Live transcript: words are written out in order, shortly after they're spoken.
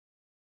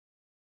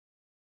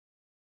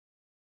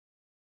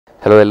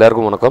Hello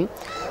எல்லாருக்கும் வணக்கம்.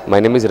 My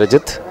name is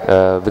Rajith.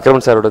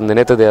 Vikram சாரோட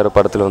நினைத்தது யாரோ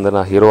படத்தில் வந்து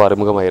நான் ஹீரோ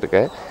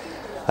அறிமுகமாகிருக்கேன்.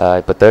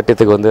 இப்போ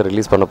 30th வந்து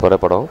ரிலீஸ் பண்ண போகிற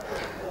படம்.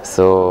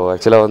 ஸோ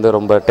ஆக்சுவலாக வந்து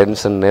ரொம்ப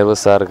டென்ஷன்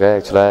நர்வஸாக இருக்கேன்.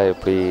 ஆக்சுவலாக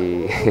எப்படி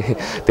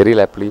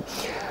தெரியல. எப்படி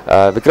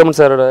விக்ரம்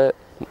சாரோட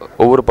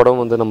ஒவ்வொரு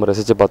படம் வந்து நம்ம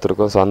ரசித்து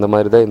பார்த்துருக்கோம். ஸோ அந்த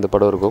மாதிரி தான் இந்த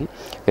படம் இருக்கும்.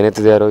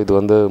 நினைத்தது யாரோ இது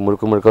வந்து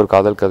முழுக்க ஒரு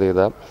காதல் கதை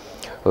தான்.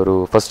 ஒரு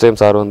ஃபஸ்ட் டைம்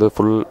சார் வந்து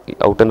ஃபுல்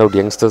அவுட் அண்ட் அவுட்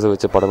யங்ஸ்டர்ஸை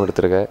வச்சு படம்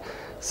எடுத்திருக்கேன்.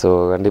 ஸோ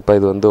கண்டிப்பாக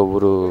இது வந்து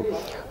ஒவ்வொரு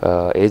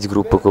ஏஜ்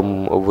குரூப்புக்கும்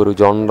ஒவ்வொரு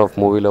ஜானர் ஆஃப்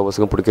மூவி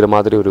லவர்ஸுக்கும் பிடிக்கிற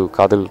மாதிரி ஒரு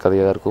காதல்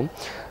கதையாக தான் இருக்கும்.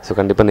 ஸோ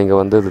கண்டிப்பாக நீங்கள்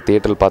வந்து இது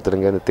தியேட்டரில்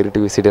பார்த்துருங்க. இந்த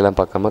டிவி சீடியெல்லாம்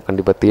பார்க்காம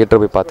கண்டிப்பாக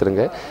தியேட்டர் போய்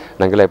பார்த்துருங்க.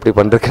 நாங்கள்லாம் எப்படி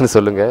பண்ணுறதுன்னு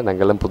சொல்லுங்கள்.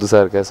 நாங்கள்லாம்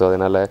புதுசாக இருக்கேன். ஸோ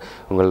அதனால்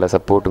உங்களோட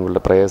சப்போர்ட்,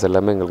 உங்களோட ப்ரேயர்ஸ்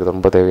எல்லாமே எங்களுக்கு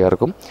ரொம்ப தேவையாக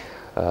இருக்கும்.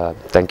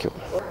 தேங்க்யூ.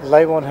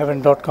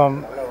 liveonheaven.com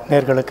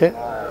நேயர்களுக்கு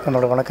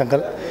என்னோடய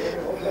வணக்கங்கள்.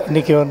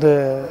 இன்றைக்கி வந்து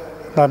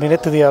நான்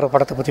நினைத்தது யாரோ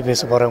படத்தை பற்றி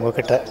பேச போகிறேன்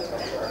உங்கள்கிட்ட.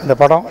 இந்த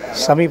படம்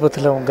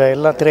சமீபத்தில் உங்கள்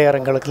எல்லா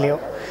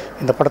திரையரங்குகளுக்குலேயும்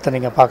இந்த படத்தை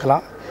நீங்கள்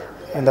பார்க்கலாம்.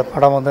 இந்த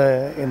படம் வந்து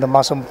இந்த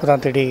மாதம்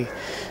 30ஆம் தேதி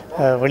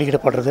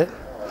வெளியிடப்படுறது.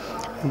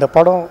 இந்த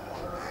படம்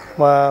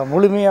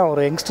முழுமையாக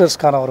ஒரு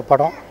யங்ஸ்டர்ஸ்க்கான ஒரு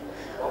படம்.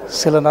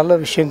 சில நல்ல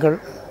விஷயங்கள்,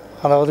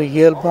 அதாவது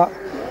இயல்பாக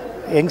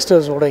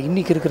யங்ஸ்டர்ஸோட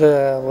இன்றைக்கி இருக்கிற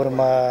ஒரு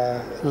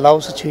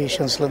லவ்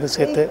சுச்சுவேஷன்ஸ்லேருந்து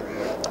சேர்த்து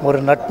ஒரு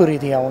நட்பு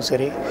ரீதியாகவும்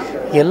சரி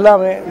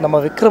எல்லாமே நம்ம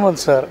Vikraman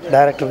sir,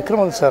 director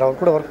Vikraman sir அவர்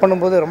கூட ஒர்க்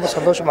பண்ணும்போது ரொம்ப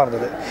சந்தோஷமாக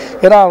இருந்தது.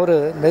 ஏன்னா அவர்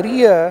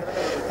நிறைய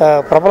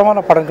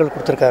பிரபலமான படங்கள்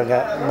கொடுத்துருக்காங்க,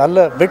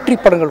 நல்ல வெற்றி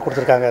படங்கள்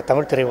கொடுத்துருக்காங்க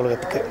தமிழ்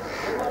திரையுலகத்துக்கு.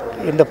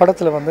 இந்த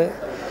படத்தில் வந்து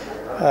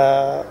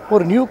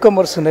ஒரு நியூ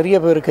கமர்ஸ் நிறைய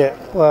பேருக்கு,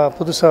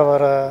 புதுசாக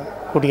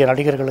வரக்கூடிய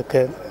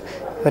நடிகர்களுக்கு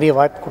நிறைய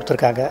வாய்ப்பு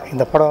கொடுத்துருக்காங்க.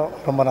 இந்த படம்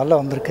ரொம்ப நல்லா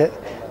வந்திருக்கு.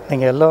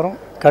 நீங்கள் எல்லோரும்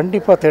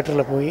கண்டிப்பாக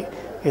தேட்டரில் போய்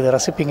இதை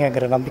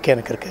ரசிப்பீங்கிற நம்பிக்கை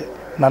எனக்கு இருக்குது.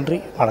 நன்றி,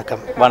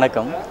 வணக்கம்.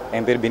 வணக்கம்,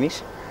 என் பேர்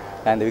பினிஷ்.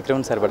 நான் இந்த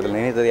விக்ரமன் சார் படத்தில்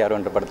நினைத்தது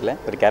யாரோன்ற படத்தில்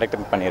ஒரு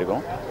கேரக்டர்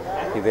பண்ணியிருக்கோம்.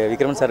 இது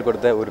விக்ரமன் சார்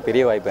கொடுத்த ஒரு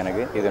பெரிய வாய்ப்பு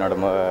எனக்கு. இது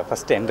என்னோடய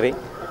ஃபஸ்ட் என்ட்ரி.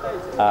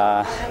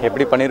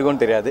 எப்படி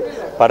பண்ணியிருக்கோன்னு தெரியாது.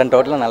 படம்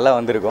டோட்டலாக நல்லா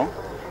வந்திருக்கும்.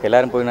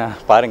 எல்லோரும் போய் நான்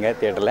பாருங்கள்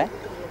தியேட்டரில்.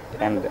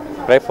 And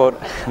pray for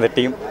the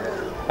team.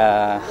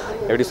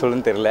 எப்படி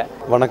சொல்லுன்னு தெரியல.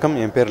 வணக்கம்,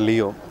 என் பேர்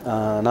லியோ.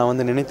 நான்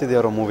வந்து நினைத்தது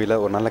யாரோ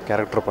மூவியில் ஒரு நல்ல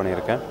கேரக்டர்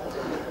பண்ணியிருக்கேன்.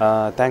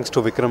 Thanks to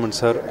Vikraman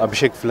sir,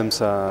 Abhishek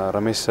films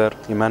Ramesh sir,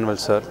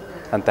 Emmanuel sir,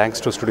 and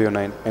thanks to studio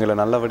 9 எங்களை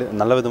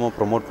நல்ல விதமாக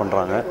ப்ரொமோட்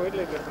பண்ணுறாங்க.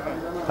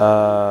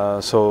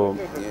 ஸோ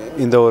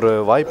இந்த ஒரு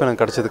வாய்ப்பு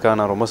எனக்கு கிடச்சதுக்காக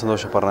நான் ரொம்ப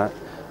சந்தோஷப்படுறேன்.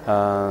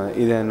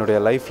 இது என்னுடைய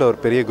லைஃப்பில் ஒரு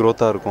பெரிய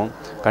க்ரோத்தாக இருக்கும்.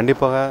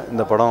 கண்டிப்பாக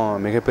இந்த படம்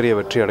மிகப்பெரிய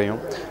வெற்றி அடையும்.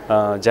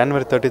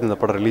 January 30 இந்த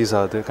படம் ரிலீஸ்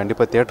ஆகுது.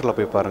 கண்டிப்பாக தியேட்டரில்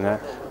போய் பாருங்கள்.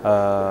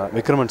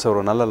 விக்ரமன் சார்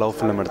ஒரு நல்ல லவ்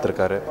ஃபிலிம்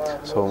எடுத்திருக்காரு.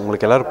 ஸோ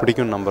உங்களுக்கு எல்லோரும்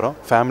பிடிக்கும்னு நம்புகிறோம்.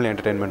 Family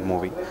entertainment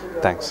movie.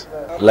 Thanks.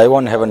 Live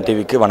on heaven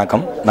டிவிக்கு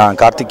வணக்கம். நான்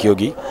கார்த்திக்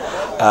யோகி.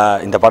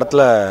 இந்த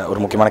படத்தில் ஒரு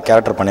முக்கியமான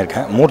கேரக்டர்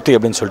பண்ணியிருக்கேன். மூர்த்தி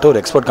அப்படின்னு சொல்லிட்டு ஒரு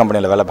எக்ஸ்போர்ட்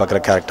கம்பெனியில் வேலை பார்க்குற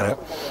கேரக்டர்.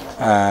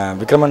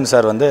 விக்ரமன்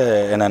சார் வந்து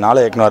என்னை நாளை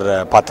இயக்குனர்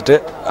பார்த்துட்டு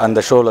அந்த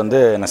ஷோவில் வந்து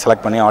என்னை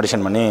செலக்ட் பண்ணி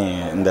ஆடிஷன் பண்ணி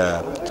இந்த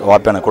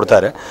வாய்ப்பு எனக்கு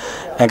கொடுத்தாரு.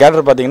 என்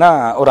கேரக்டர் பார்த்திங்கன்னா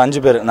ஒரு 5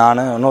 பேர், நான்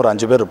இன்னும் ஒரு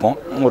 5 பேர் இருப்போம்.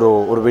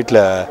 ஒரு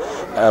வீட்டில்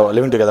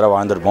லிவிங் டுகெதராக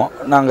வாழ்ந்துருப்போம்.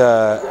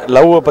 நாங்கள்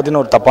லவ்வை பற்றின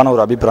ஒரு தப்பான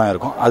ஒரு அபிப்பிராயம்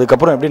இருக்கும்.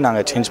 அதுக்கப்புறம் எப்படி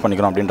நாங்கள் சேஞ்ச்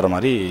பண்ணிக்கிறோம் அப்படின்ற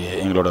மாதிரி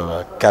எங்களோட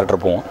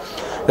கேரக்டர் போவோம்.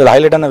 இதில்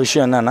ஹைலைட்டான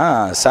விஷயம் என்னென்னா,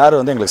 சார்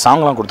வந்து எங்களுக்கு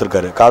சாங்லாம்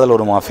கொடுத்துருக்காரு. காதல்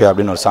ஒரு மாஃபியா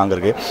அப்படின்னு ஒரு சாங்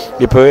இருக்குது.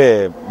 இப்போவே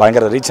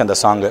பயங்கர ரீச் அந்த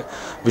சாங்கு.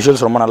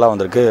 விஷுவல்ஸ் ரொம்ப நல்லா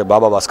வந்திருக்கு.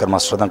 பாபா பாஸ்கர்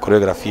மாஸ்டர் தான்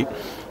கொரியோகிராஃபி.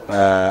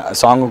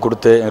 சாங்கும்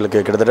கொடுத்து எங்களுக்கு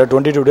கிட்டத்தட்ட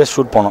 22 days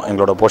ஷூட் பண்ணோம்.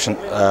 எங்களோட போர்ஷன்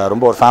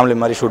ரொம்ப ஒரு ஃபேமிலி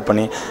மாதிரி ஷூட்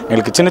பண்ணி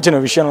எங்களுக்கு சின்ன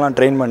விஷயம்லாம்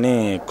ட்ரெயின் பண்ணி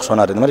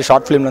சொன்னார். இந்த மாதிரி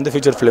ஷார்ட் ஃபிலிம்லேருந்து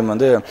ஃபீச்சர் ஃபிலிம்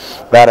வந்து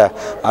வேறு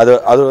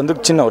அது வந்து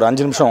சின்ன ஒரு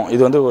 5 நிமிஷம்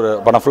இது வந்து ஒரு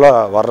படம்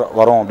ஃபுல்லாக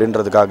வரோம்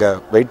அப்படின்றதுக்காக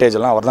வெயிட்டேஜ்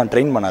எல்லாம் அவர் தான்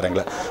ட்ரெயின் பண்ணார்.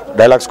 எங்களை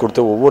டைலாக்ஸ்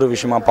கொடுத்து ஒவ்வொரு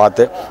விஷயமாக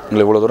பார்த்து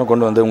எங்களை இவ்வளோ தூரம்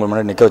கொண்டு வந்து உங்கள்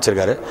முன்னாடி நிற்க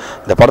வச்சிருக்காரு.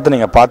 இந்த படத்தை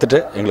நீங்கள் பார்த்துட்டு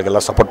எங்களுக்கு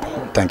எல்லாம் சப்போர்ட்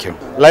பண்ணுவோம். தேங்க்யூ.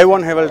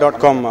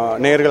 liveonheaven.com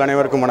நேயர்கள்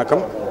அனைவருக்கும்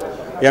வணக்கம்.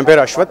 என்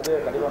பேர் அஸ்வத்.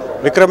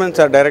 விக்ரமன்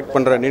சார் டைரக்ட்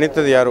பண்ணுற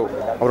நினைத்தது யாரோ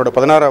அவரோட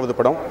 16வது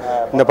படம்.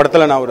 இந்த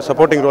படத்தில் நான் ஒரு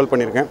சப்போர்ட்டிங் ரோல்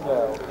பண்ணியிருக்கேன்.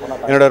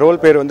 என்னோடய ரோல்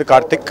பேர் வந்து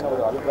கார்த்திக்.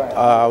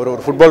 அவர்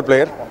ஒரு football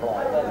player.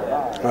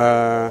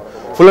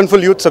 Full and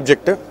full youth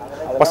subject.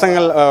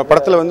 பசங்கள்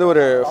படத்தில் வந்து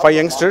ஒரு 5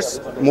 யங்ஸ்டர்ஸ்,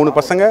 3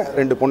 பசங்க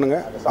 2 பொண்ணுங்க.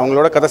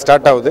 அவங்களோட கதை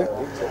ஸ்டார்ட் ஆகுது.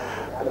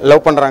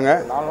 லவ் பண்ணுறாங்க.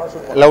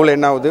 லவ்வில்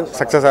என்ன ஆகுது,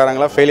 சக்ஸஸ்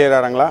ஆகிறாங்களா, ஃபெயிலியர்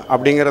ஆகிறாங்களா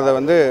அப்படிங்கிறத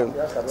வந்து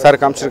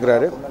சார்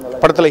காமிச்சிருக்கிறாரு.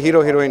 படத்தில்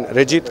ஹீரோயின்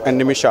ரஜித் அண்ட்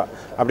நிமிஷா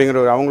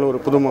அப்படிங்கிற அவங்களும் ஒரு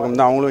புதுமுகம்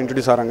தான். அவங்களும்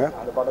இன்ட்ரடியூஸ் ஆகிறாங்க.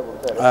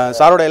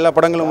 சாரோட எல்லா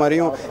படங்களும்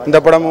மாதிரியும் இந்த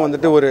படமும்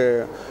வந்துட்டு ஒரு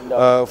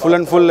ஃபுல்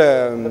அண்ட் ஃபுல்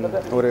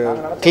ஒரு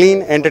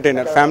க்ளீன்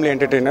என்டர்டெய்னர், ஃபேமிலி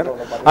என்டர்டெய்னர்.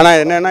 ஆனால்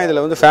என்னென்னா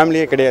இதில் வந்து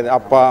ஃபேமிலியே கிடையாது.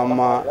 அப்பா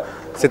அம்மா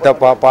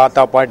சித்தப்பா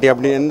பாத்தா பாட்டி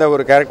அப்படி எந்த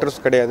ஒரு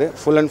கேரக்டர்ஸும் கிடையாது.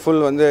 ஃபுல் அண்ட்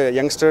ஃபுல் வந்து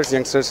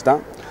யங்ஸ்டர்ஸ்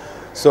தான்.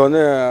 ஸோ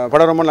வந்து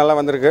படம் ரொம்ப நல்லா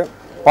வந்திருக்கு.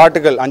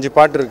 பாட்டுகள் 5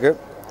 பாட்டு இருக்குது.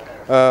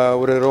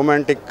 ஒரு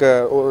ரொமான்டிக்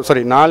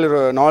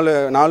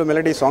 4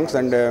 மெலடி சாங்ஸ்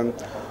அண்டு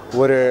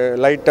ஒரு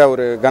லைட்டாக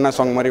ஒரு கன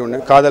சாங் மாதிரி ஒன்று,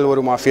 காதல்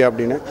ஒரு மாஃபியா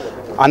அப்படின்னு.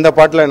 அந்த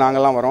பாட்டில்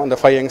நாங்கள்லாம் வரோம். அந்த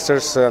 5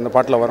 யங்ஸ்டர்ஸ் அந்த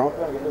பாட்டில் வரோம்.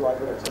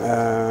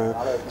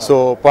 ஸோ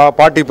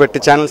பாட்டு இப்போ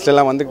 8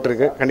 சேனல்ஸ்லாம் வந்துக்கிட்டு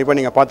இருக்குது. கண்டிப்பாக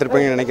நீங்கள்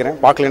பார்த்துருப்பீங்கன்னு நினைக்கிறேன்.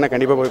 பார்க்கலன்னா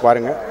கண்டிப்பாக போய்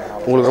பாருங்கள்.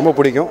 உங்களுக்கு ரொம்ப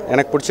பிடிக்கும்.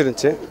 எனக்கு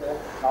பிடிச்சிருந்துச்சு.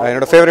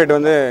 என்னோடய ஃபேவரேட்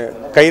வந்து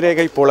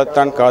கைரேகை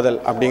போலத்தான் காதல்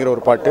அப்படிங்கிற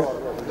ஒரு பாட்டு.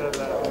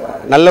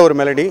 நல்ல ஒரு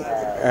மெலடி.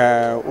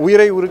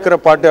 உயிரை உருக்கிற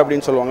பாட்டு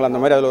அப்படின்னு சொல்லுவாங்களா, அந்த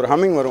மாதிரி அதில் ஒரு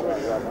ஹம்மிங் வரும்.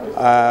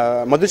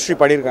 மதுஸ்ரீ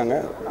பாடியிருக்காங்க.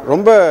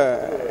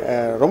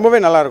 ரொம்பவே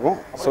நல்லாயிருக்கும்.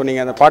 ஸோ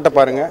நீங்கள் அந்த பாட்டை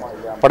பாருங்கள்,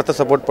 படத்தை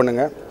சப்போர்ட்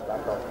பண்ணுங்கள்.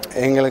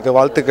 எங்களுக்கு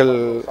வாழ்த்துக்கள்,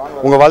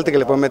 உங்கள்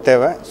வாழ்த்துக்கள் எப்போவுமே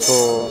தேவை. So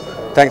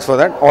thanks for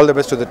that. All the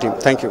best to the team.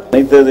 Thank you.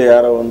 நினைத்தது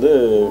யாரோ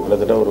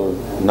கிட்டத்தட்ட ஒரு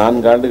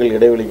 4 ஆண்டுகள்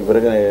இடைவெளிக்கு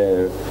பிறகு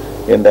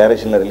என்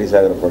டைரக்ஷனில் ரிலீஸ்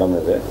ஆகிற படம்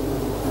இது.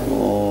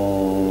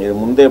 இது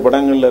முந்தைய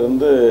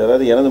படங்கள்லேருந்து,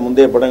 அதாவது எனது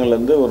முந்தைய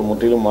படங்கள்லேருந்து ஒரு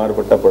முற்றிலும்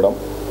மாறுபட்ட படம்.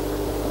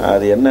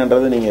 அது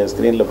என்னன்றது நீங்கள்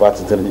ஸ்க்ரீனில்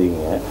பார்த்து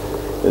தெரிஞ்சுக்கிங்க.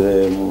 இது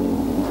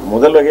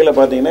முதல் வகையில்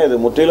பார்த்தீங்கன்னா இது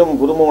முற்றிலும்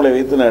புதுமுகங்களை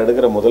வைத்து நான்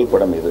எடுக்கிற முதல்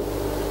படம் இது.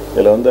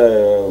 இதில்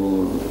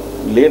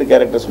லீடு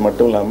கேரக்டர்ஸ்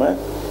மட்டும் இல்லாமல்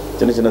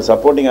சின்ன சின்ன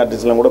சப்போர்ட்டிங்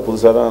ஆர்டிஸ்ட்லாம் கூட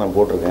புதுசாக தான் நான்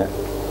போட்டிருக்கேன்.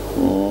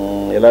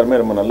 எல்லாருமே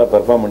ரொம்ப நல்லா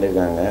பெர்ஃபார்ம்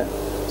பண்ணியிருக்காங்க.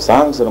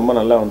 சாங்ஸ் ரொம்ப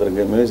நல்லா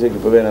வந்திருக்கு. மியூசிக்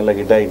இப்போவே நல்லா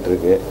ஹிட் ஆகிட்டு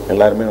இருக்கு.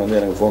 எல்லாருமே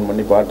எனக்கு ஃபோன்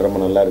பண்ணி பாட்டு ரொம்ப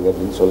நல்லா இருக்குது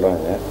அப்படின்னு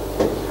சொல்கிறாங்க.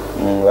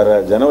 வர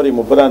ஜனவரி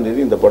 30ஆம்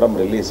தேதி இந்த படம்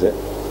ரிலீஸு.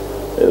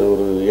 இது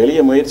ஒரு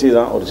எளிய முயற்சி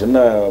தான், ஒரு சின்ன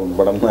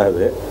படம் தான்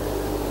அது.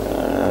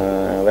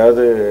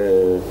 அதாவது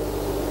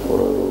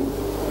ஒரு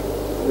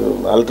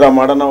அல்ட்ரா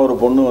மாடர்னாக ஒரு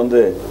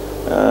பொண்ணு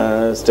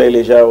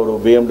ஸ்டைலிஷாக ஒரு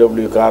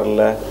BMW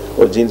காரில்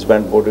ஒரு ஜீன்ஸ்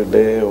பேண்ட்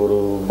போட்டுக்கிட்டு, ஒரு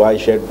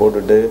பாய் ஷர்ட்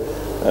போட்டுட்டு,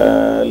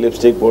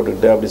 லிப்ஸ்டிக்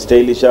போட்டுக்கிட்டு அப்படி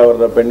ஸ்டைலிஷாக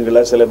வர்ற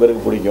பெண்களை சில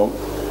பேருக்கு பிடிக்கும்.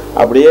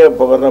 அப்படியே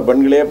இப்போ வர்ற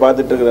பெண்களையே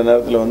பார்த்துட்டு இருக்கிற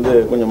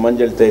நேரத்தில் கொஞ்சம்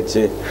மஞ்சள்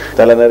தேய்ச்சி,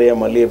 தலை நிறைய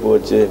மல்லிகைப்பூ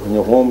வச்சு,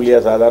 கொஞ்சம்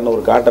ஹோம்லியாக சாதாரண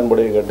ஒரு காட்டன்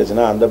புடவை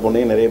கட்டுச்சுன்னா அந்த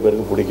பொண்ணையும் நிறைய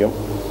பேருக்கு பிடிக்கும்.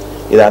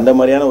 இது அந்த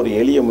மாதிரியான ஒரு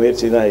எளிய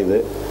முயற்சி தான் இது.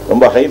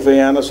 ரொம்ப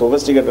ஹைஃபையான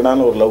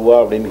சொஃபஸ்டிகேட்டடான ஒரு லவ்வா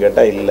அப்படின்னு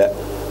கேட்டால் இல்லை.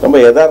 ரொம்ப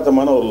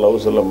யதார்த்தமான ஒரு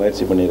லவ் சொல்ல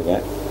முயற்சி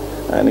பண்ணியிருக்கேன்.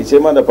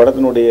 நிச்சயமாக அந்த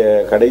படத்தினுடைய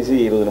கடைசி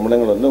 20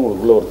 நிமிடங்கள்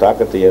உங்களுக்குள்ள ஒரு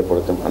தாக்கத்தை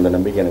ஏற்படுத்தும். அந்த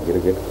நம்பிக்கை எனக்கு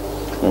இருக்குது.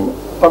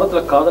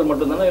 படத்தில் காதல்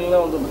மட்டும்தானே? இல்லை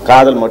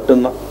காதல்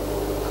மட்டும்தான்.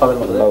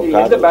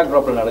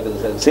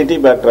 சிட்டி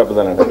பேக்ட்ராப்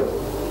தான் நடக்குது.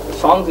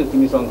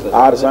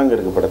 6 சாங்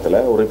இருக்குது படத்தில்,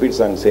 ஒரு ரிப்பீட்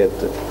சாங்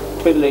சேர்த்து.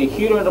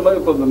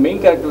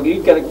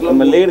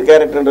 நம்ம லீட்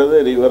கேரக்டர்ன்றது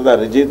இவர் தான்,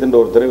 ரிஜித்ன்ற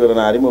ஒருத்தர். இவரை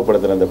நான்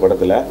அறிமுகப்படுத்துகிறேன் இந்த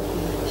படத்தில்.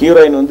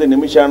 ஹீரோயின்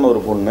நிமிஷான்னு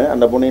ஒரு பொண்ணு,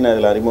 அந்த பொண்ணையும் நான்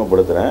இதில்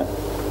அறிமுகப்படுத்துகிறேன்.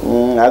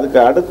 அதுக்கு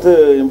அடுத்து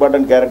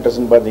இம்பார்ட்டன்ட்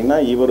கேரக்டர்ஸ்னு பார்த்தீங்கன்னா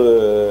இவர்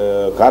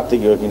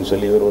கார்த்திக் யோகின்னு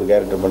சொல்லி இவர் ஒரு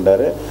கேரக்டர்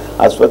பண்ணுறாரு.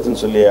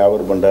 அஸ்வத்ன்னு சொல்லி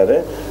அவர் பண்ணுறாரு.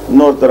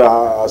 இன்னொருத்தர்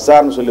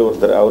அசார்னு சொல்லி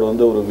ஒருத்தர், அவர்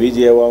ஒரு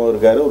விஜேவாகவும்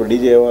இருக்கார், ஒரு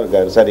டிஜேவாகவும்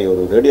இருக்கார், சாரி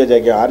ஒரு ரேடியோ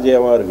ஜாக்கி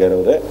ஆர்ஜேவாகவும் இருக்கார்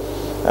அவர்.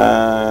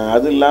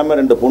 அது இல்லாமல்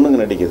 2 பொண்ணுங்க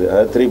நடிக்குது.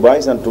 அதாவது 3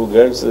 பாய்ஸ் அண்ட் 2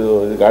 கேர்ள்ஸ்.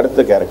 இதுக்கு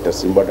அடுத்த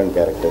கேரக்டர்ஸ், இம்பார்ட்டன்ட்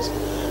கேரக்டர்ஸ்.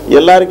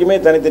 எல்லாருக்குமே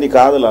தனித்தனி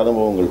காதல்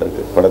அனுபவங்கள்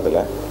இருக்குது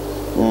படத்தில்.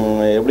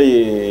 எப்படி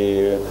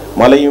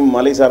மலையும்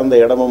மலை சார்ந்த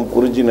இடமும்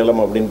குறிஞ்சி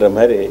நிலம் அப்படின்ற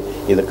மாதிரி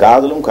இது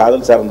காதலும்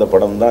காதல் சார்ந்த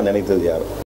படம் தான் நினைத்தது யாரோ.